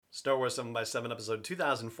Star Wars 7x7, episode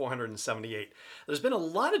 2478. There's been a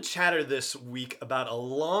lot of chatter this week about a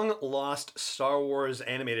long-lost Star Wars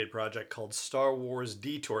animated project called Star Wars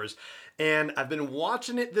Detours, and I've been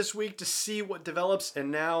watching it this week to see what develops,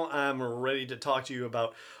 and now I'm ready to talk to you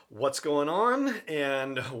about what's going on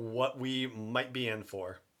and what we might be in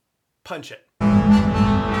for. Punch it.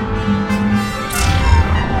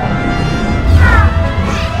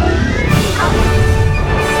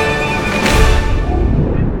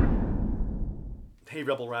 Hey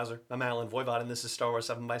Rebel Rouser, I'm Alan Voivod and this is Star Wars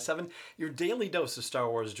 7x7, your daily dose of Star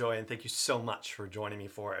Wars joy, and thank you so much for joining me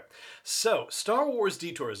for it. So, Star Wars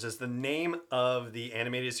Detours is the name of the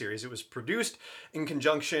animated series. It was produced in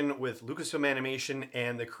conjunction with Lucasfilm Animation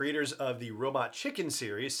and the creators of the Robot Chicken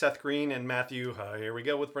series, Seth Green and Matthew, here we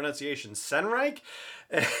go with pronunciation, Senreich?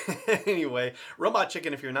 Anyway, Robot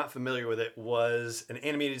Chicken, if you're not familiar with it, was an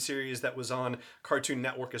animated series that was on Cartoon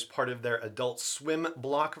Network as part of their Adult Swim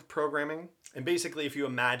block of programming. And basically, if you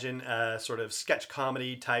imagine a sort of sketch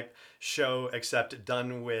comedy type show, except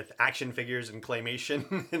done with action figures and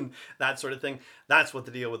claymation and that sort of thing, that's what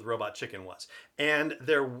the deal with Robot Chicken was. And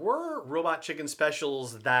there were Robot Chicken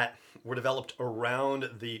specials that were developed around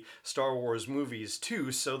the Star Wars movies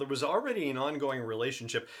too, so there was already an ongoing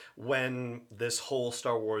relationship when this whole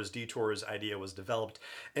Star Wars Detours idea was developed.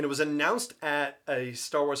 And it was announced at a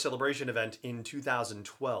Star Wars Celebration event in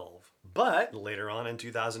 2012. But later on in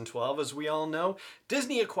 2012, as we all know,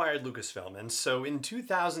 Disney acquired Lucasfilm, and so in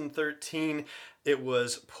 2013, it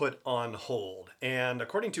was put on hold. And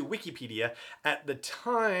according to Wikipedia, at the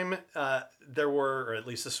time, there were, or at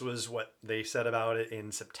least this was what they said about it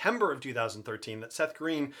in September of 2013, that Seth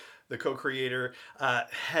Green, the co-creator,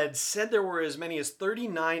 had said there were as many as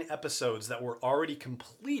 39 episodes that were already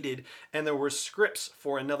completed, and there were scripts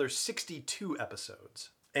for another 62 episodes.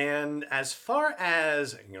 And as far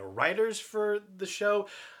as writers for the show,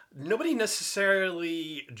 nobody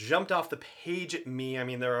necessarily jumped off the page at me. I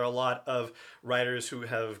mean, there are a lot of writers who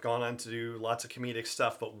have gone on to do lots of comedic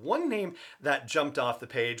stuff, but one name that jumped off the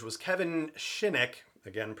page was Kevin Shinick.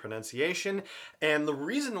 Again, pronunciation. And the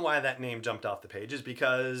reason why that name jumped off the page is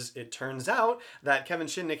because it turns out that Kevin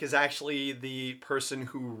Shinick is actually the person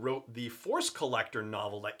who wrote the Force Collector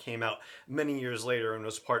novel that came out many years later and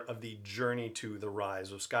was part of the Journey to the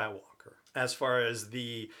Rise of Skywalker. As far as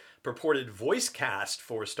the purported voice cast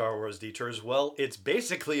for Star Wars Detours, well, it's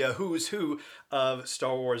basically a who's who of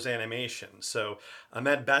Star Wars animation. So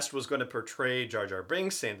Ahmed Best was going to portray Jar Jar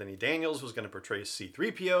Binks, Anthony Daniels was going to portray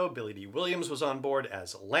C-3PO, Billy D. Williams was on board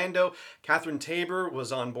as Lando, Catherine Tabor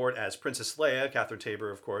was on board as Princess Leia. Catherine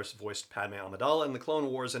Tabor, of course, voiced Padme Amidala in the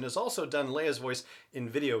Clone Wars and has also done Leia's voice in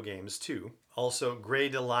video games too. Also, Gray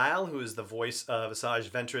Delisle, who is the voice of Asajj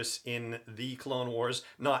Ventress in the Clone Wars,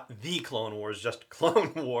 not the Clone Wars, just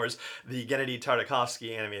Clone Wars, the Gennady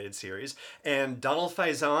Tartakovsky animated series, and Donald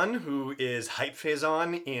Faison, who is Hype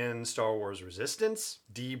Faison in Star Wars Resistance,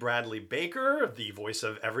 D. Bradley Baker, the voice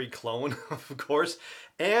of every clone, of course,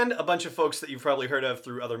 and a bunch of folks that you've probably heard of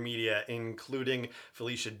through other media, including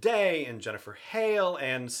Felicia Day and Jennifer Hale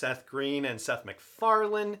and Seth Green and Seth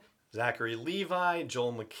MacFarlane, Zachary Levi,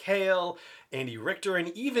 Joel McHale, Andy Richter, and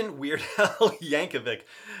even Weird Al Yankovic.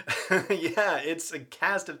 Yeah, it's a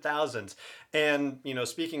cast of thousands. And,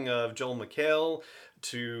 speaking of Joel McHale,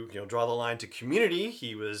 to draw the line to Community,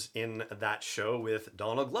 he was in that show with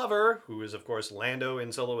Donald Glover, who is, of course, Lando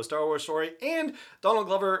in Solo: A Star Wars Story, and Donald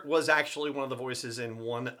Glover was actually one of the voices in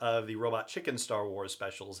one of the Robot Chicken Star Wars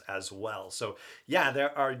specials as well. So, yeah,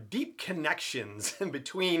 there are deep connections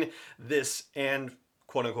between this and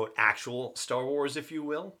quote-unquote actual Star Wars, if you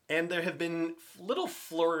will. And there have been little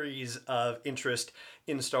flurries of interest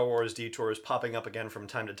in Star Wars Detours popping up again from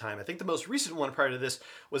time to time. I think the most recent one prior to this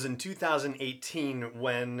was in 2018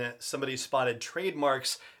 when somebody spotted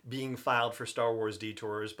trademarks being filed for Star Wars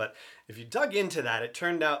Detours. But if you dug into that, it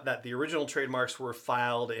turned out that the original trademarks were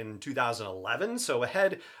filed in 2011, so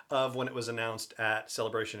ahead of when it was announced at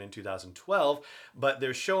Celebration in 2012. But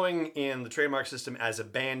they're showing in the trademark system as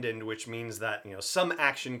abandoned, which means that some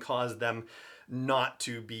action caused them not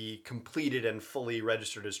to be completed and fully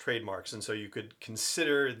registered as trademarks. And so you could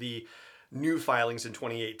consider the new filings in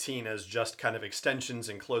 2018 as just kind of extensions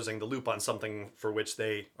and closing the loop on something for which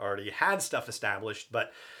they already had stuff established,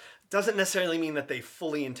 but doesn't necessarily mean that they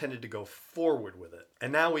fully intended to go forward with it.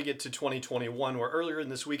 And now we get to 2021, where earlier in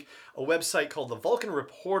this week, a website called the Vulcan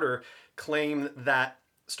Reporter claimed that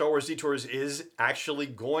Star Wars Detours is actually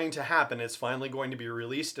going to happen. It's finally going to be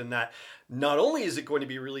released, and that not only is it going to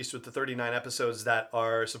be released with the 39 episodes that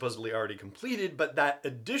are supposedly already completed, but that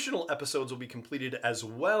additional episodes will be completed as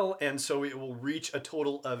well, and so it will reach a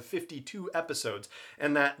total of 52 episodes,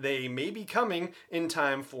 and that they may be coming in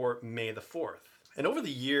time for May the 4th. And over the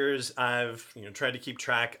years, I've tried to keep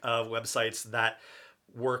track of websites that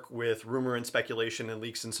work with rumor and speculation and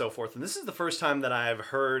leaks and so forth. And this is the first time that I've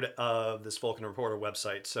heard of this Vulcan Reporter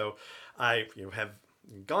website. So I have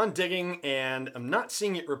gone digging and I'm not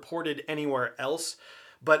seeing it reported anywhere else.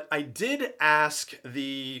 But I did ask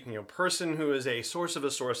the person who is a source of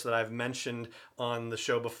a source that I've mentioned on the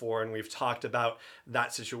show before, and we've talked about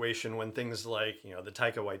that situation when things like the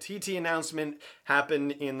Taika Waititi announcement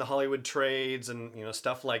happened in the Hollywood trades and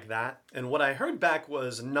stuff like that. And what I heard back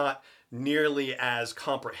was not nearly as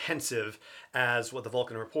comprehensive as what the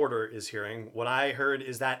Vulcan Reporter is hearing. What I heard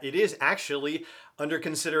is that it is actually under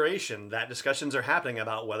consideration, that discussions are happening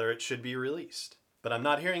about whether it should be released. But I'm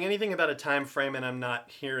not hearing anything about a time frame, and I'm not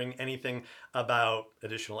hearing anything about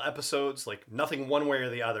additional episodes, like nothing one way or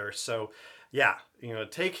the other. So yeah,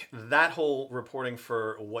 take that whole reporting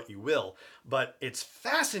for what you will. But it's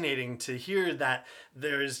fascinating to hear that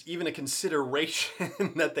there's even a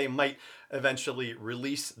consideration that they might eventually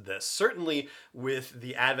release this. Certainly with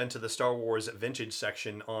the advent of the Star Wars Vintage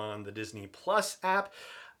section on the Disney Plus app,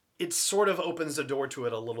 it sort of opens the door to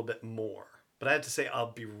it a little bit more. But I have to say,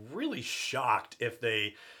 I'll be really shocked if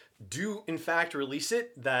they do in fact release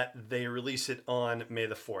it, that they release it on May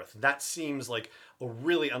the 4th. That seems like a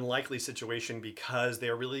really unlikely situation because they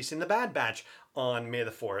are releasing The Bad Batch on May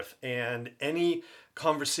the 4th. And any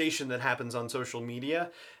conversation that happens on social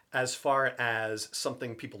media, as far as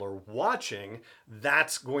something people are watching,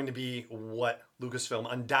 that's going to be what Lucasfilm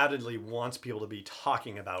undoubtedly wants people to be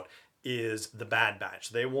talking about, is The Bad Batch.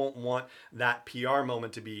 They won't want that PR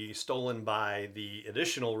moment to be stolen by the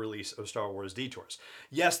additional release of Star Wars Detours.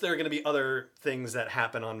 Yes, there are going to be other things that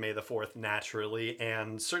happen on May the 4th naturally,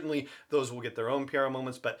 and certainly those will get their own PR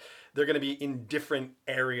moments, but they're going to be in different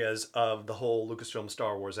areas of the whole Lucasfilm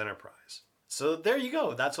Star Wars enterprise. So there you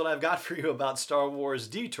go. That's what I've got for you about Star Wars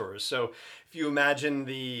Detours. So if you imagine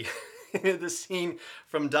the the scene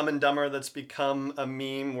from Dumb and Dumber that's become a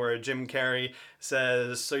meme where Jim Carrey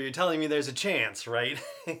says, "So you're telling me there's a chance, right?"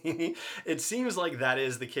 It seems like that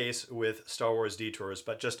is the case with Star Wars Detours,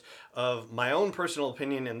 but just of my own personal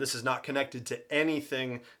opinion, and this is not connected to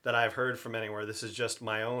anything that I've heard from anywhere, this is just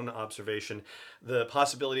my own observation, the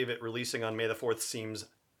possibility of it releasing on May the 4th seems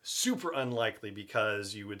super unlikely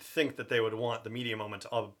because you would think that they would want the media moment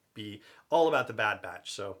to be all about the Bad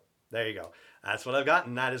Batch. So there you go. That's what I've got,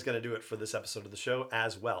 and that is going to do it for this episode of the show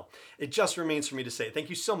as well. It just remains for me to say thank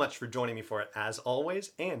you so much for joining me for it, as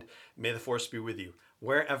always, and may the Force be with you,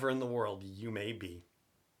 wherever in the world you may be.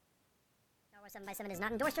 Star Wars 7x7 is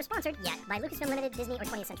not endorsed or sponsored yet by Lucasfilm Limited, Disney, or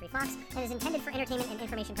 20th Century Fox, and is intended for entertainment and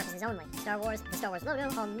information purposes only. Star Wars, the Star Wars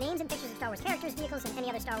logo, all names and pictures of Star Wars characters, vehicles, and any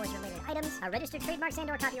other Star Wars-related items are registered trademarks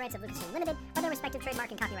and/or copyrights of Lucasfilm Limited, or their respective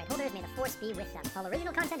trademark and copyright holders. May the Force be with them. All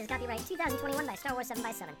original content is copyright 2021 by Star Wars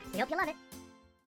 7x7. We hope you love it.